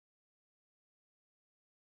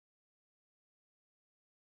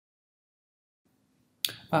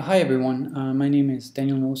Hi everyone, my name is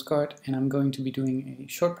Daniel Mosgaard and I'm going to be doing a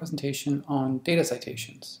short presentation on data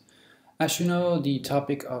citations. As you know, the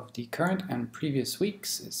topic of the current and previous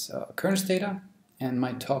weeks is occurrence data, and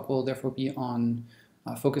my talk will therefore be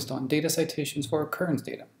focused on data citations for occurrence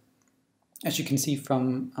data. As you can see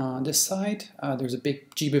from this side, there's a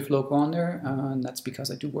big GBIF logo on there, and that's because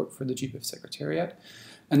I do work for the GBIF Secretariat,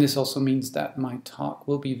 and this also means that my talk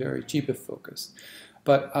will be very GBIF focused.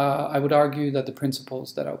 But I would argue that the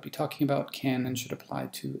principles that I'll be talking about can and should apply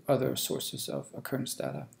to other sources of occurrence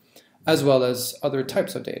data, as well as other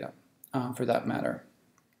types of data, for that matter.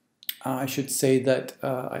 I should say that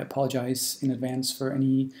I apologize in advance for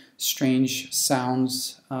any strange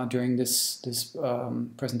sounds during this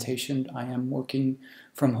presentation. I am working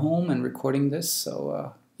from home and recording this,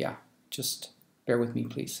 so yeah, just bear with me,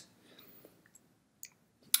 please.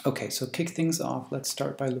 Okay, so kick things off, let's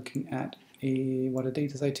start by looking at what a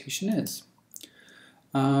data citation is.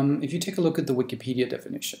 If you take a look at the Wikipedia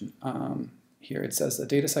definition, here it says that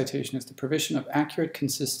data citation is the provision of accurate,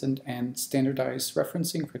 consistent, and standardized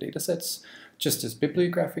referencing for datasets, just as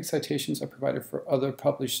bibliographic citations are provided for other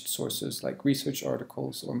published sources like research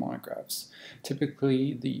articles or monographs.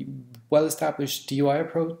 Typically, the well-established DOI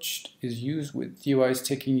approach is used, with DOIs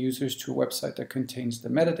taking users to a website that contains the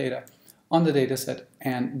metadata on the dataset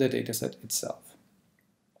and the dataset itself.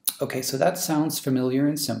 Okay, so that sounds familiar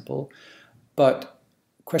and simple, but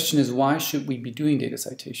the question is, why should we be doing data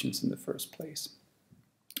citations in the first place?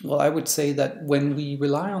 Well, I would say that when we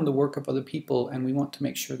rely on the work of other people and we want to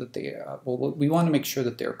make sure that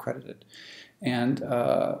they're accredited, and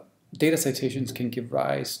data citations can give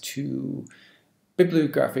rise to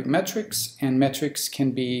bibliographic metrics, and metrics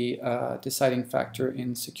can be a deciding factor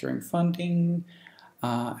in securing funding,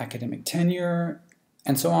 academic tenure,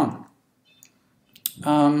 and so on.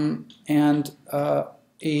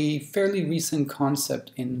 A fairly recent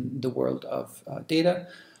concept in the world of data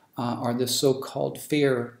are the so-called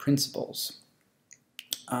FAIR principles.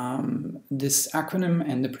 This acronym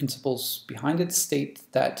and the principles behind it state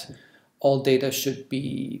that all data should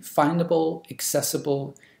be findable,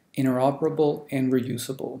 accessible, interoperable, and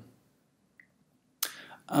reusable.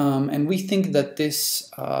 And we think that this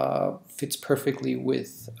fits perfectly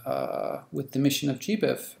with the mission of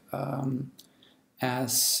GBIF,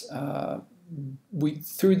 as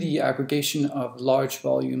through the aggregation of large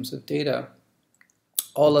volumes of data,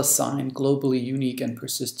 all assigned globally unique and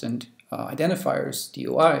persistent identifiers,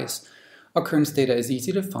 DOIs, occurrence data is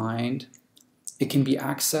easy to find. It can be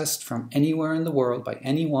accessed from anywhere in the world by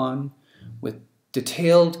anyone, with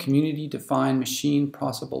detailed community-defined machine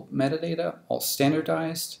processable metadata, all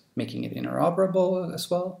standardized, making it interoperable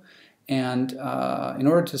as well. And in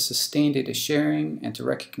order to sustain data sharing and to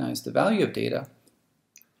recognize the value of data,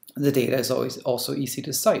 the data is always also easy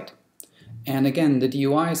to cite. And again, the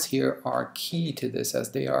DOIs here are key to this,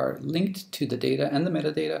 as they are linked to the data and the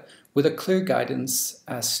metadata with a clear guidance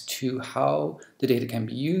as to how the data can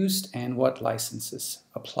be used and what licenses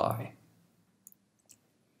apply.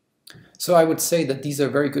 So I would say that these are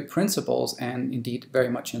very good principles, and indeed very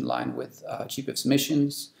much in line with GBIF's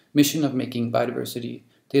mission of making biodiversity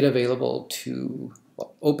data available to,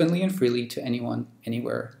 well, openly and freely to anyone,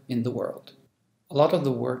 anywhere in the world. A lot of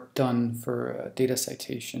the work done for data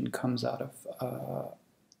citation comes out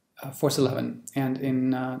of Force 11, and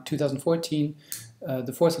in 2014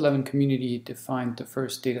 the Force 11 community defined the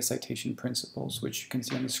first data citation principles, which you can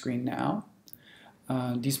see on the screen now.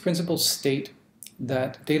 These principles state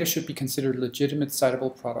that data should be considered legitimate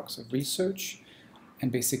citable products of research,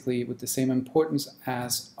 and basically with the same importance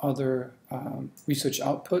as other research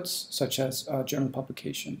outputs, such as journal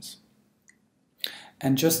publications.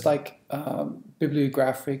 And just like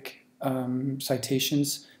bibliographic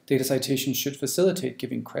citations, data citations should facilitate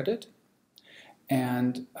giving credit,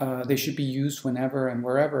 and they should be used whenever and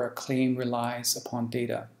wherever a claim relies upon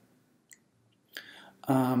data.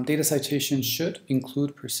 Data citations should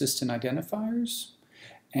include persistent identifiers,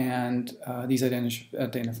 and these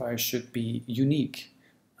identifiers should be unique,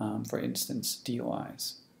 for instance,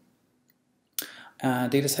 DOIs.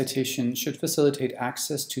 Data citation should facilitate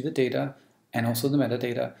access to the data and also the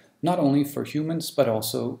metadata, not only for humans, but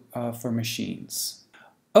also for machines.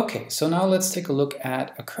 Okay, so now let's take a look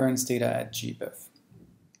at occurrence data at GBIF.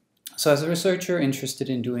 So as a researcher interested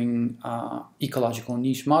in doing ecological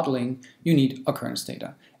niche modeling, you need occurrence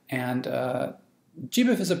data. And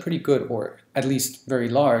GBIF is a pretty good, or at least very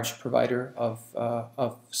large, provider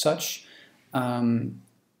of such.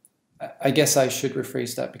 I guess I should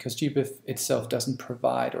rephrase that, because GBIF itself doesn't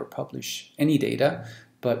provide or publish any data,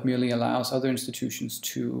 but merely allows other institutions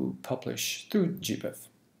to publish through GBIF.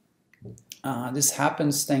 This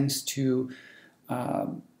happens thanks to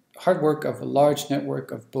hard work of a large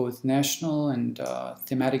network of both national and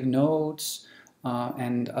thematic nodes,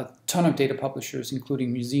 and a ton of data publishers,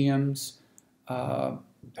 including museums,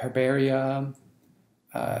 herbaria,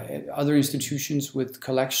 other institutions with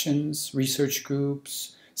collections, research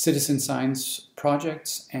groups, citizen science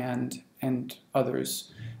projects, and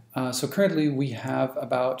others. So currently we have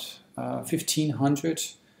about 1,500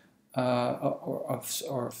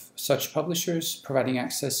 of such publishers, providing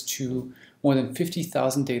access to more than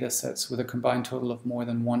 50,000 data sets with a combined total of more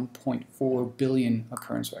than 1.4 billion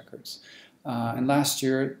occurrence records. And last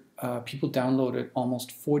year, people downloaded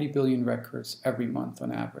almost 40 billion records every month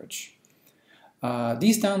on average.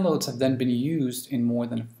 These downloads have then been used in more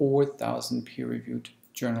than 4,000 peer-reviewed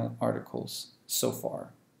journal articles so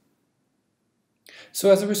far.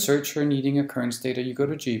 So as a researcher needing occurrence data, you go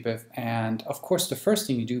to GBIF, and of course the first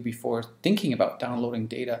thing you do before thinking about downloading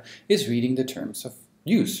data is reading the terms of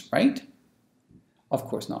use, right? Of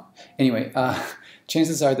course not. Anyway,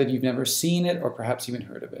 chances are that you've never seen it or perhaps even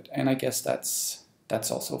heard of it, and I guess that's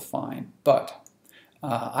also fine. But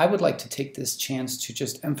I would like to take this chance to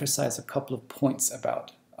just emphasize a couple of points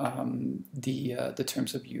about the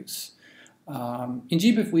terms of use. In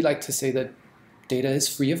GBIF, we like to say that data is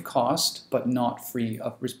free of cost, but not free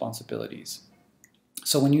of responsibilities.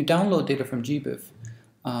 So when you download data from GBIF,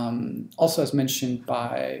 also as mentioned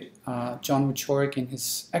by John Wieczorek in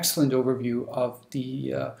his excellent overview of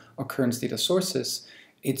the occurrence data sources,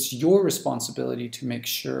 it's your responsibility to make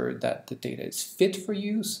sure that the data is fit for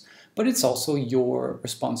use, but it's also your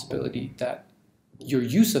responsibility that your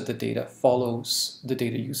use of the data follows the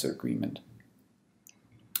data user agreement.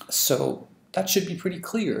 So that should be pretty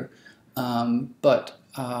clear, but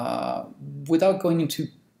without going into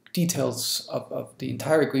details of the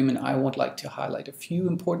entire agreement, I would like to highlight a few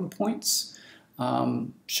important points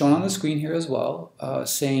shown on the screen here as well,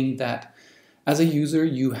 saying that as a user,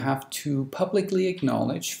 you have to publicly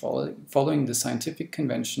acknowledge, following the scientific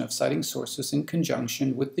convention of citing sources in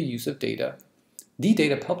conjunction with the use of data, the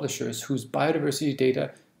data publishers whose biodiversity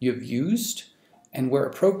data you have used, and where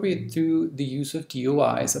appropriate through the use of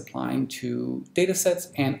DOIs applying to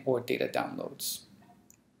datasets and or data downloads.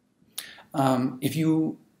 If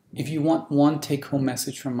you want one take-home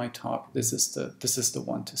message from my talk, this is the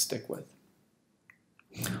one to stick with.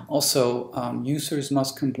 Also, users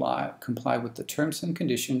must comply with the terms and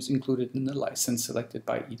conditions included in the license selected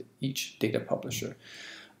by each data publisher.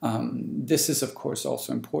 This is, of course,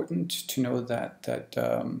 also important to know that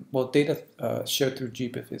well, data shared through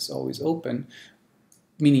GBIF is always open,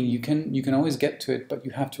 meaning you can always get to it, but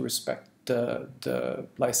you have to respect the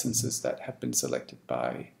licenses that have been selected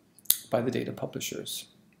by the data publishers.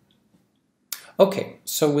 Okay,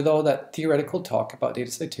 so with all that theoretical talk about data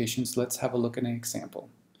citations, let's have a look at an example.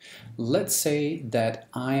 Let's say that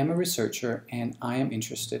I am a researcher and I am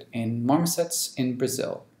interested in marmosets in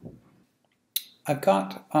Brazil. I've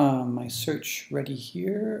got my search ready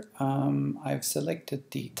here. I've selected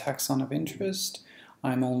the taxon of interest.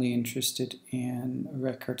 I'm only interested in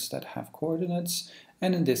records that have coordinates,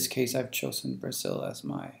 and in this case I've chosen Brazil as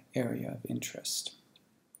my area of interest.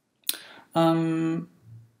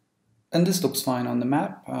 And this looks fine on the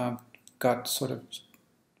map. Got sort of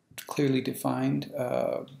clearly defined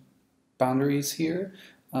boundaries here.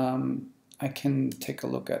 I can take a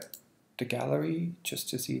look at the gallery just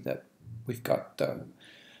to see that we've got the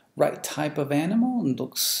right type of animal, and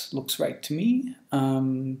looks right to me.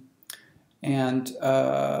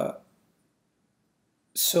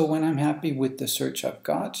 So when I'm happy with the search I've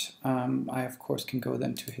got, I of course can go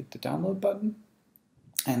then to hit the download button.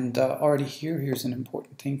 And already here's an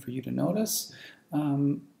important thing for you to notice.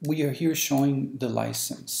 We are here showing the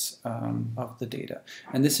license of the data.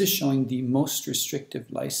 And this is showing the most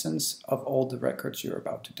restrictive license of all the records you're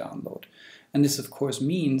about to download. And this, of course,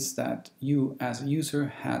 means that you, as a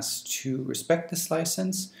user, has to respect this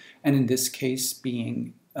license, and in this case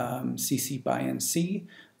being CC by NC,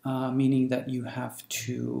 meaning that you have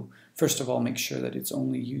to, first of all, make sure that it's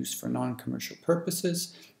only used for non-commercial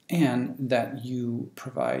purposes, and that you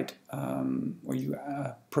provide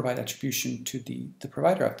provide attribution to the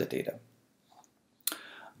provider of the data.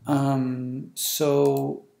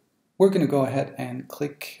 So we're going to go ahead and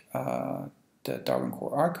click the Darwin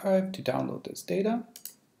Core Archive to download this data.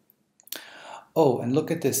 Oh, and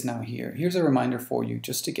look at this now here. Here's a reminder for you,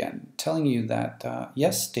 just again, telling you that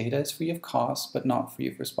yes, data is free of cost, but not free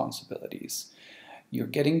of responsibilities. You're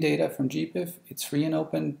getting data from GBIF, it's free and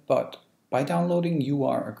open, but by downloading, you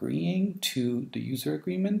are agreeing to the user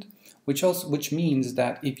agreement, which means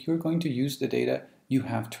that if you're going to use the data, you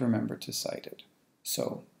have to remember to cite it.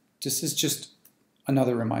 So this is just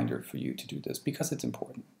another reminder for you to do this because it's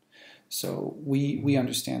important. So we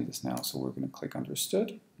understand this now, so we're going to click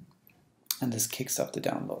understood, and this kicks up the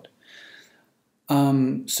download.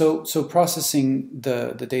 So processing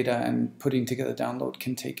the data and putting together download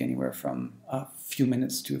can take anywhere from a few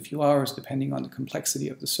minutes to a few hours, depending on the complexity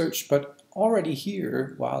of the search. But already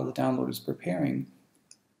here, while the download is preparing,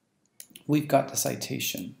 we've got the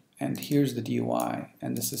citation, and here's the DOI,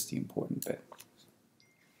 and this is the important bit.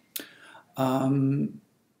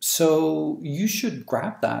 So you should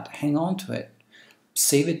grab that, hang on to it,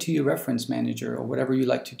 save it to your reference manager or whatever you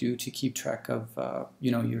like to do to keep track of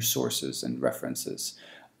your sources and references.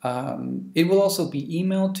 It will also be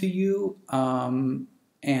emailed to you,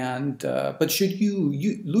 but should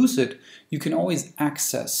you lose it, you can always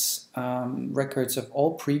access records of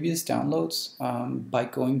all previous downloads by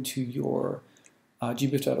going to your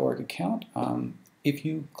gbif.org account. If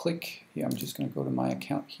you click here, I'm just going to go to my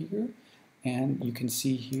account here, and you can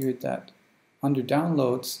see here that under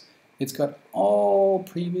downloads, it's got all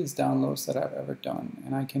previous downloads that I've ever done,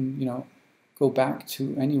 and I can, go back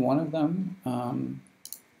to any one of them.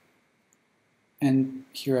 And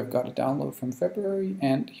here I've got a download from February,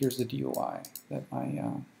 and here's the DOI that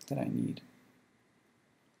I need.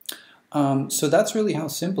 So that's really how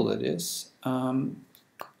simple it is.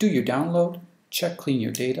 Do your download, check, clean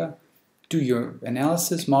your data, do your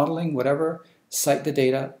analysis, modeling, whatever, cite the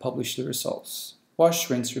data, publish the results. Wash,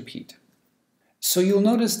 rinse, repeat. So you'll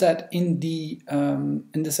notice that in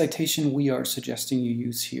the citation we are suggesting you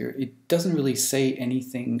use here, it doesn't really say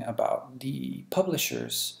anything about the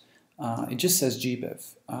publishers. It just says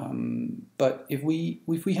gbif. But if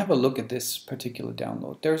we have a look at this particular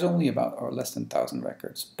download, there's only about or less than 1,000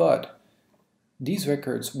 records. But these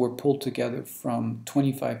records were pulled together from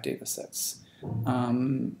 25 data sets.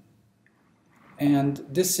 And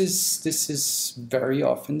this is very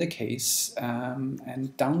often the case,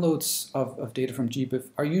 and downloads of data from gbif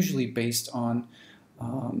are usually based on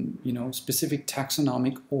specific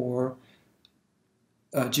taxonomic or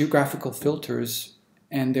geographical filters,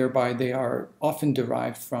 and thereby they are often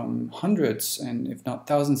derived from hundreds and if not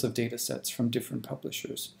thousands of data sets from different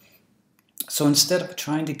publishers. So instead of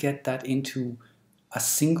trying to get that into a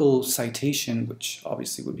single citation, which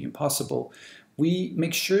obviously would be impossible, we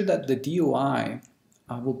make sure that the DOI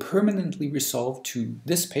will permanently resolve to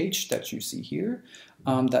this page that you see here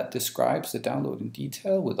that describes the download in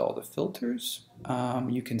detail with all the filters.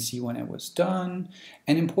 You can see when it was done,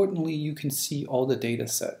 and importantly, you can see all the data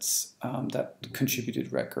sets that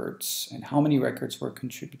contributed records and how many records were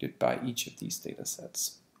contributed by each of these data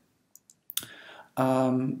sets.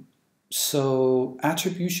 So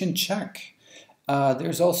attribution check.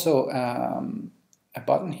 There's also a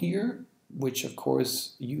button here, which of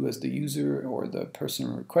course you as the user or the person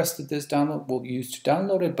who requested this download will use to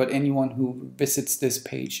download it, but anyone who visits this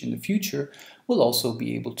page in the future will also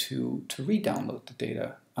be able to re-download the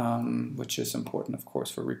data, which is important, of course,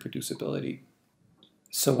 for reproducibility.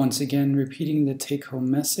 So once again, repeating the take-home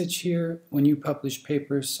message here, when you publish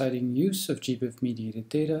papers citing use of gbif-mediated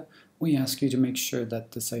data, we ask you to make sure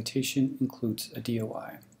that the citation includes a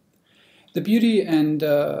DOI. The beauty and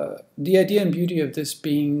the idea and beauty of this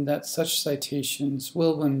being that such citations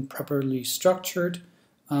will, when properly structured,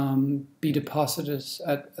 be deposited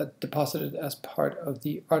as part of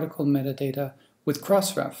the article metadata with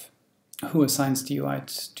Crossref, who assigns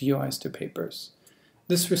DOIs to papers.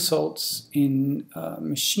 This results in a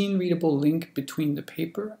machine-readable link between the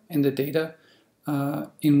paper and the data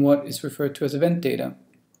in what is referred to as event data,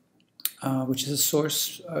 which is a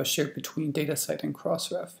source shared between DataCite and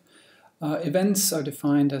Crossref. Events are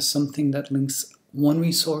defined as something that links one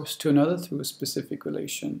resource to another through a specific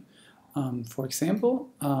relation. For example,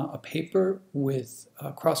 a paper with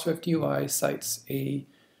Crossref DOI cites a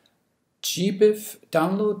gbif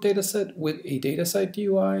download dataset with a DataCite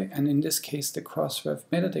DOI, and in this case the Crossref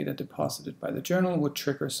metadata deposited by the journal would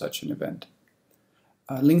trigger such an event.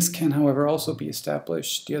 Links can, however, also be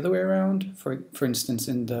established the other way around, for instance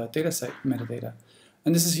in the DataCite metadata.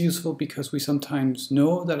 And this is useful because we sometimes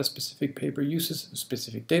know that a specific paper uses a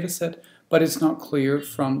specific dataset, but it's not clear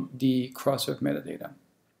from the Crossref metadata.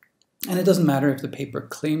 And it doesn't matter if the paper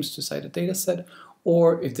claims to cite a dataset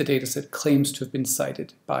or if the dataset claims to have been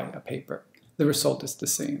cited by a paper. The result is the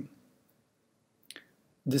same.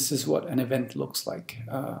 This is what an event looks like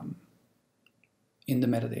in the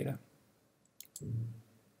metadata.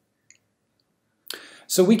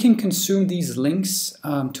 So we can consume these links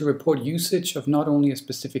to report usage of not only a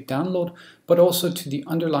specific download, but also to the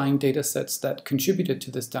underlying data sets that contributed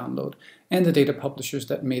to this download and the data publishers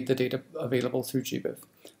that made the data available through gbif.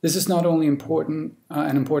 This is not only important,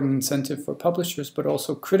 an important incentive for publishers, but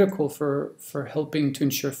also critical for helping to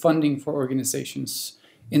ensure funding for organizations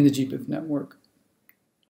in the GBIF network.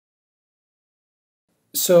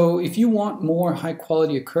 So if you want more high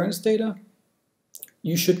quality occurrence data,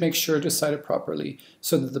 you should make sure to cite it properly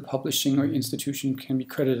so that the publishing or institution can be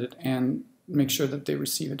credited and make sure that they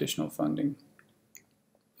receive additional funding.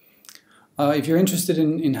 If you're interested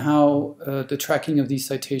in how the tracking of these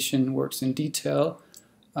citations works in detail,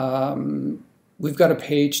 we've got a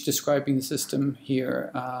page describing the system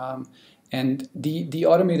here. And the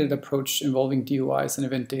automated approach involving DOIs and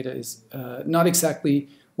event data is not exactly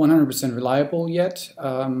 100% reliable yet.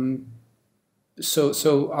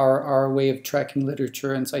 So our way of tracking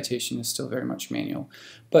literature and citation is still very much manual.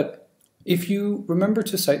 But if you remember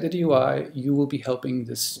to cite the DOI, you will be helping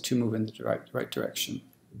this to move in the right direction.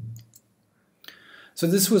 So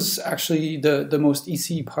this was actually the most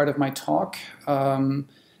easy part of my talk.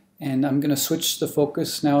 And I'm going to switch the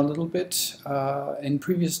focus now a little bit. In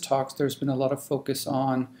previous talks, there's been a lot of focus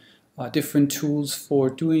on different tools for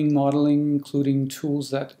doing modeling, including tools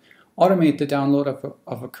that automate the download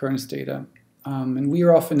of occurrence data. And we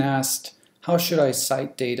are often asked, how should I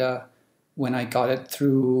cite data when I got it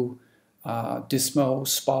through Dismo,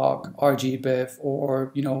 Spock, RGBIF,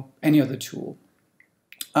 or any other tool?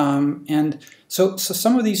 And so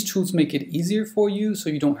some of these tools make it easier for you, so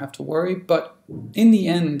you don't have to worry. But in the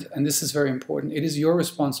end, and this is very important, it is your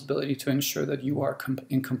responsibility to ensure that you are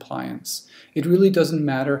in compliance. It really doesn't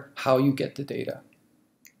matter how you get the data.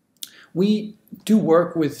 We do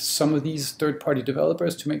work with some of these third-party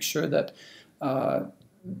developers to make sure that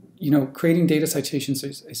creating data citations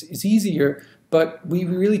is easier, but we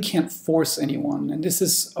really can't force anyone. And this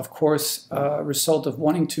is, of course, a result of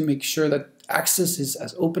wanting to make sure that access is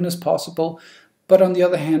as open as possible, but on the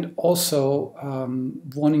other hand, also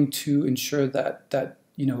wanting to ensure that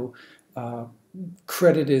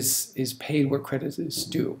credit is paid where credit is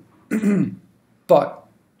due. But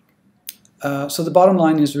so the bottom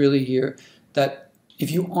line is really here that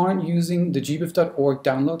if you aren't using the gbif.org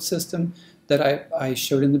download system that I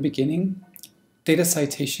showed in the beginning, data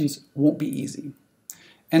citations won't be easy.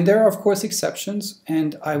 And there are, of course, exceptions,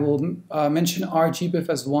 and I will mention RGBIF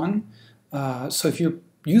as one. So if you're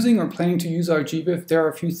using or planning to use RGBIF, there are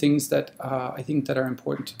a few things that I think that are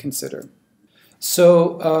important to consider.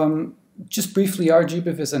 So just briefly,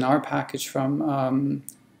 RGBIF is an R package from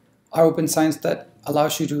R Open Science that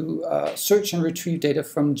allows you to search and retrieve data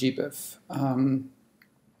from GBIF.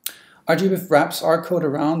 RGBIF wraps R code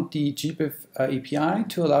around the GBIF API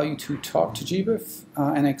to allow you to talk to GBIF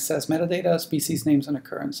and access metadata, species names, and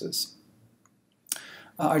occurrences.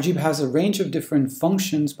 RGBIF has a range of different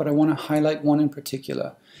functions, but I want to highlight one in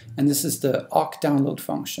particular, and this is the awk download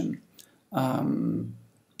function.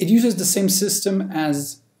 It uses the same system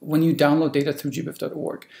as when you download data through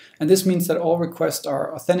gbif.org, and this means that all requests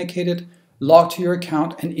are authenticated, logged to your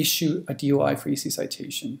account, and issue a DOI for easy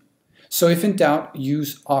citation. So if in doubt,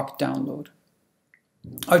 use awk download.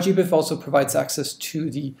 RGBIF also provides access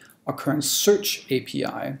to the occurrence search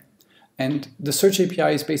API, and the search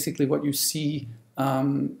API is basically what you see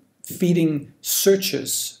feeding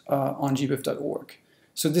searches on gbif.org.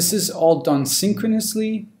 So this is all done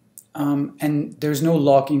synchronously, and there's no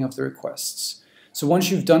logging of the requests. So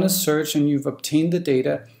once you've done a search and you've obtained the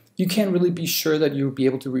data, you can't really be sure that you'll be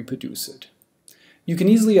able to reproduce it. You can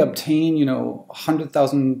easily obtain,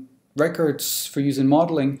 100,000 records for use in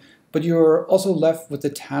modeling, but you're also left with the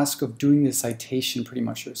task of doing the citation pretty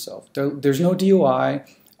much yourself. There's no DOI,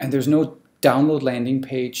 and there's no download landing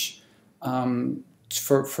page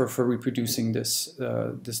for reproducing this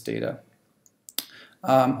data.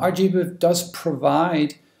 RGBIF does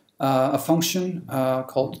provide a function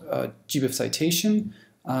called gbif citation,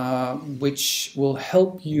 which will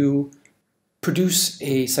help you produce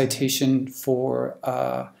a citation for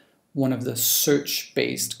one of the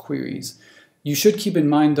search-based queries. You should keep in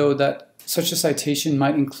mind, though, that such a citation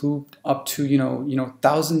might include up to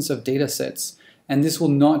thousands of data sets, and this will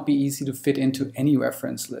not be easy to fit into any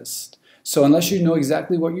reference list. So unless you know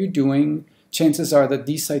exactly what you're doing, chances are that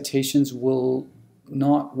these citations will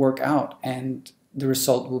not work out, and the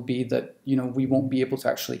result will be that we won't be able to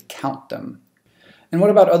actually count them. And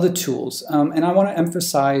what about other tools? And I want to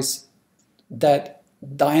emphasize that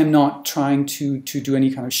I am not trying to do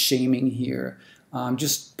any kind of shaming here.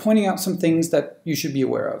 Just pointing out some things that you should be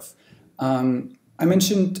aware of. I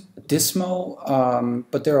mentioned Dismo,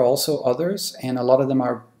 but there are also others, and a lot of them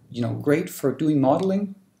are great for doing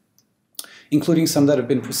modeling, including some that have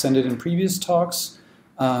been presented in previous talks.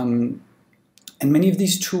 And many of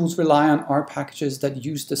these tools rely on R packages that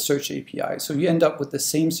use the search API. So you end up with the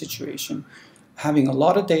same situation, having a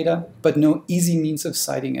lot of data, but no easy means of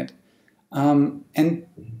citing it. And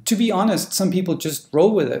to be honest, some people just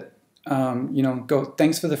roll with it. go,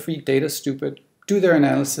 thanks for the free data, stupid, do their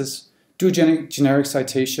analysis, do a generic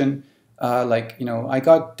citation, I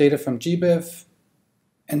got data from GBIF,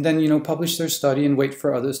 and then, publish their study and wait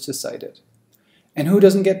for others to cite it. And who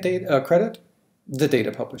doesn't get credit? The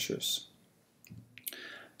data publishers.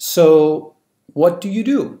 So what do you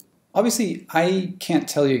do? Obviously, I can't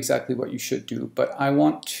tell you exactly what you should do, but I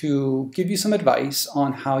want to give you some advice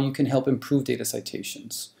on how you can help improve data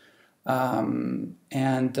citations. So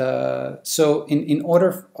in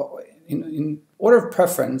order of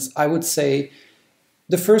preference, I would say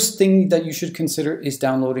the first thing that you should consider is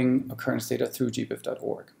downloading occurrence data through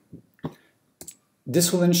gbif.org.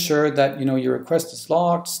 This will ensure that your request is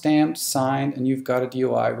logged, stamped, signed, and you've got a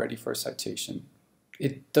DOI ready for a citation.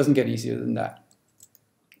 It doesn't get easier than that.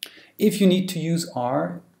 If you need to use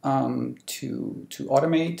R to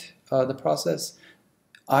automate the process,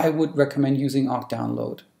 I would recommend using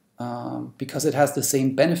awkdownload because it has the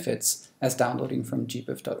same benefits as downloading from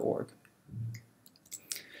gbif.org.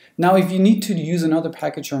 Now, if you need to use another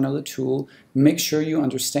package or another tool, make sure you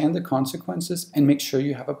understand the consequences and make sure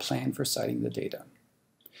you have a plan for citing the data.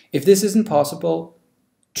 If this isn't possible,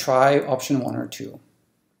 try option 1 or 2.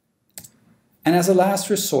 And as a last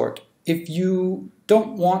resort, if you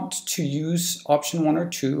don't want to use option 1 or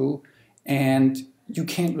 2 and you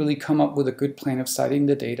can't really come up with a good plan of citing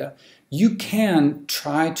the data, you can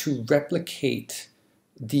try to replicate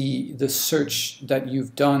the search that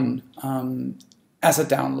you've done as a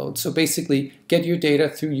download. So basically, get your data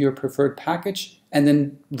through your preferred package and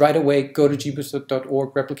then right away go to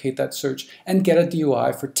gbif.org, replicate that search, and get a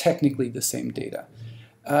DOI for technically the same data.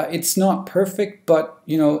 It's not perfect, but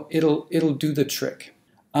it'll do the trick.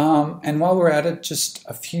 And while we're at it, just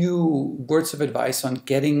a few words of advice on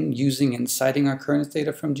getting, using, and citing our occurrence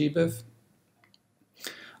data from GBIF.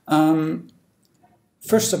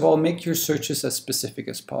 First of all, make your searches as specific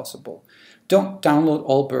as possible. Don't download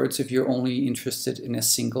all birds if you're only interested in a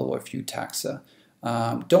single or few taxa.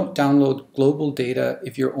 Don't download global data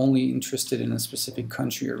if you're only interested in a specific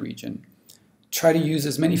country or region. Try to use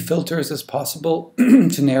as many filters as possible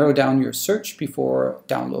to narrow down your search before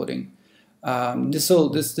downloading.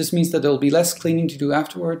 This means that there will be less cleaning to do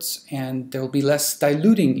afterwards, and there will be less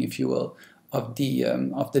diluting, if you will, of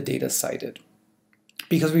the data cited.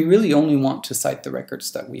 Because we really only want to cite the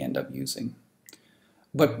records that we end up using.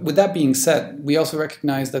 But with that being said, we also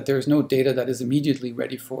recognize that there is no data that is immediately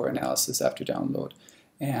ready for analysis after download.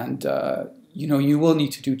 And you will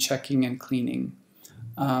need to do checking and cleaning.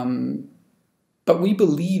 But we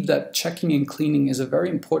believe that checking and cleaning is a very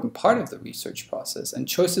important part of the research process, and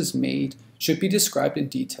choices made should be described in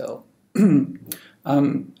detail.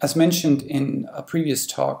 As mentioned in a previous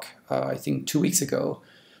talk, I think 2 weeks ago,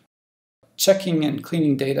 checking and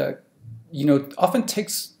cleaning data, often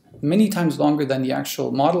takes many times longer than the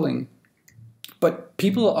actual modeling, but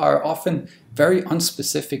people are often very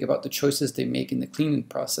unspecific about the choices they make in the cleaning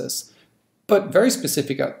process, but very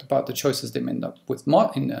specific about the choices they end up with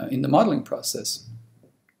in the modeling process.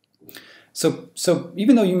 So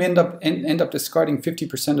even though you may end up discarding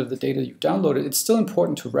 50% of the data you've downloaded, it's still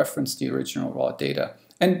important to reference the original raw data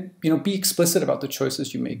and be explicit about the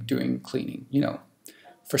choices you make during cleaning,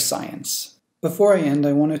 for science. Before I end,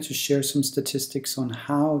 I wanted to share some statistics on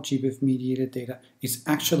how GBIF-mediated data is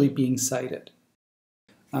actually being cited.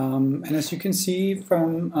 And as you can see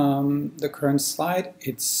from the current slide,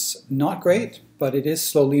 it's not great, but it is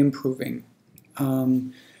slowly improving.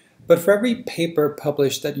 But for every paper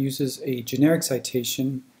published that uses a generic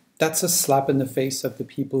citation, that's a slap in the face of the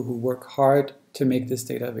people who work hard to make this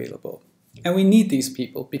data available. And we need these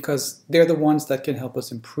people because they're the ones that can help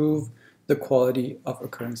us improve the quality of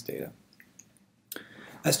occurrence data.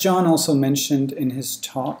 As John also mentioned in his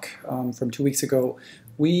talk from 2 weeks ago,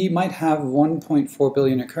 we might have 1.4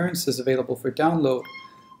 billion occurrences available for download,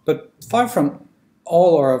 but far from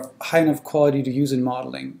all are of high enough quality to use in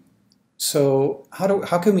modeling. So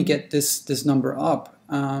how can we get this number up?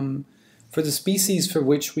 For the species for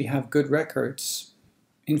which we have good records,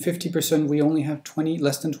 in 50% we only have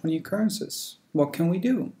less than 20 occurrences. What can we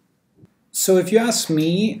do? So if you ask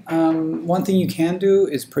me, one thing you can do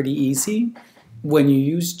is pretty easy. When you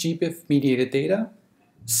use GBIF-mediated data,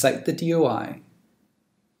 cite the DOI.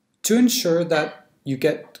 To ensure that you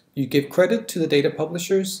give credit to the data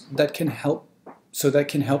publishers that can help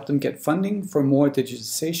them get funding for more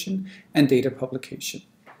digitization and data publication.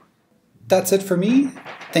 That's it for me.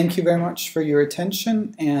 Thank you very much for your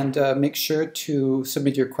attention, and make sure to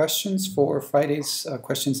submit your questions for Friday's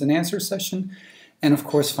questions and answer session. And of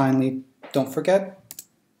course, finally, don't forget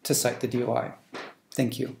to cite the DOI.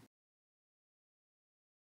 Thank you.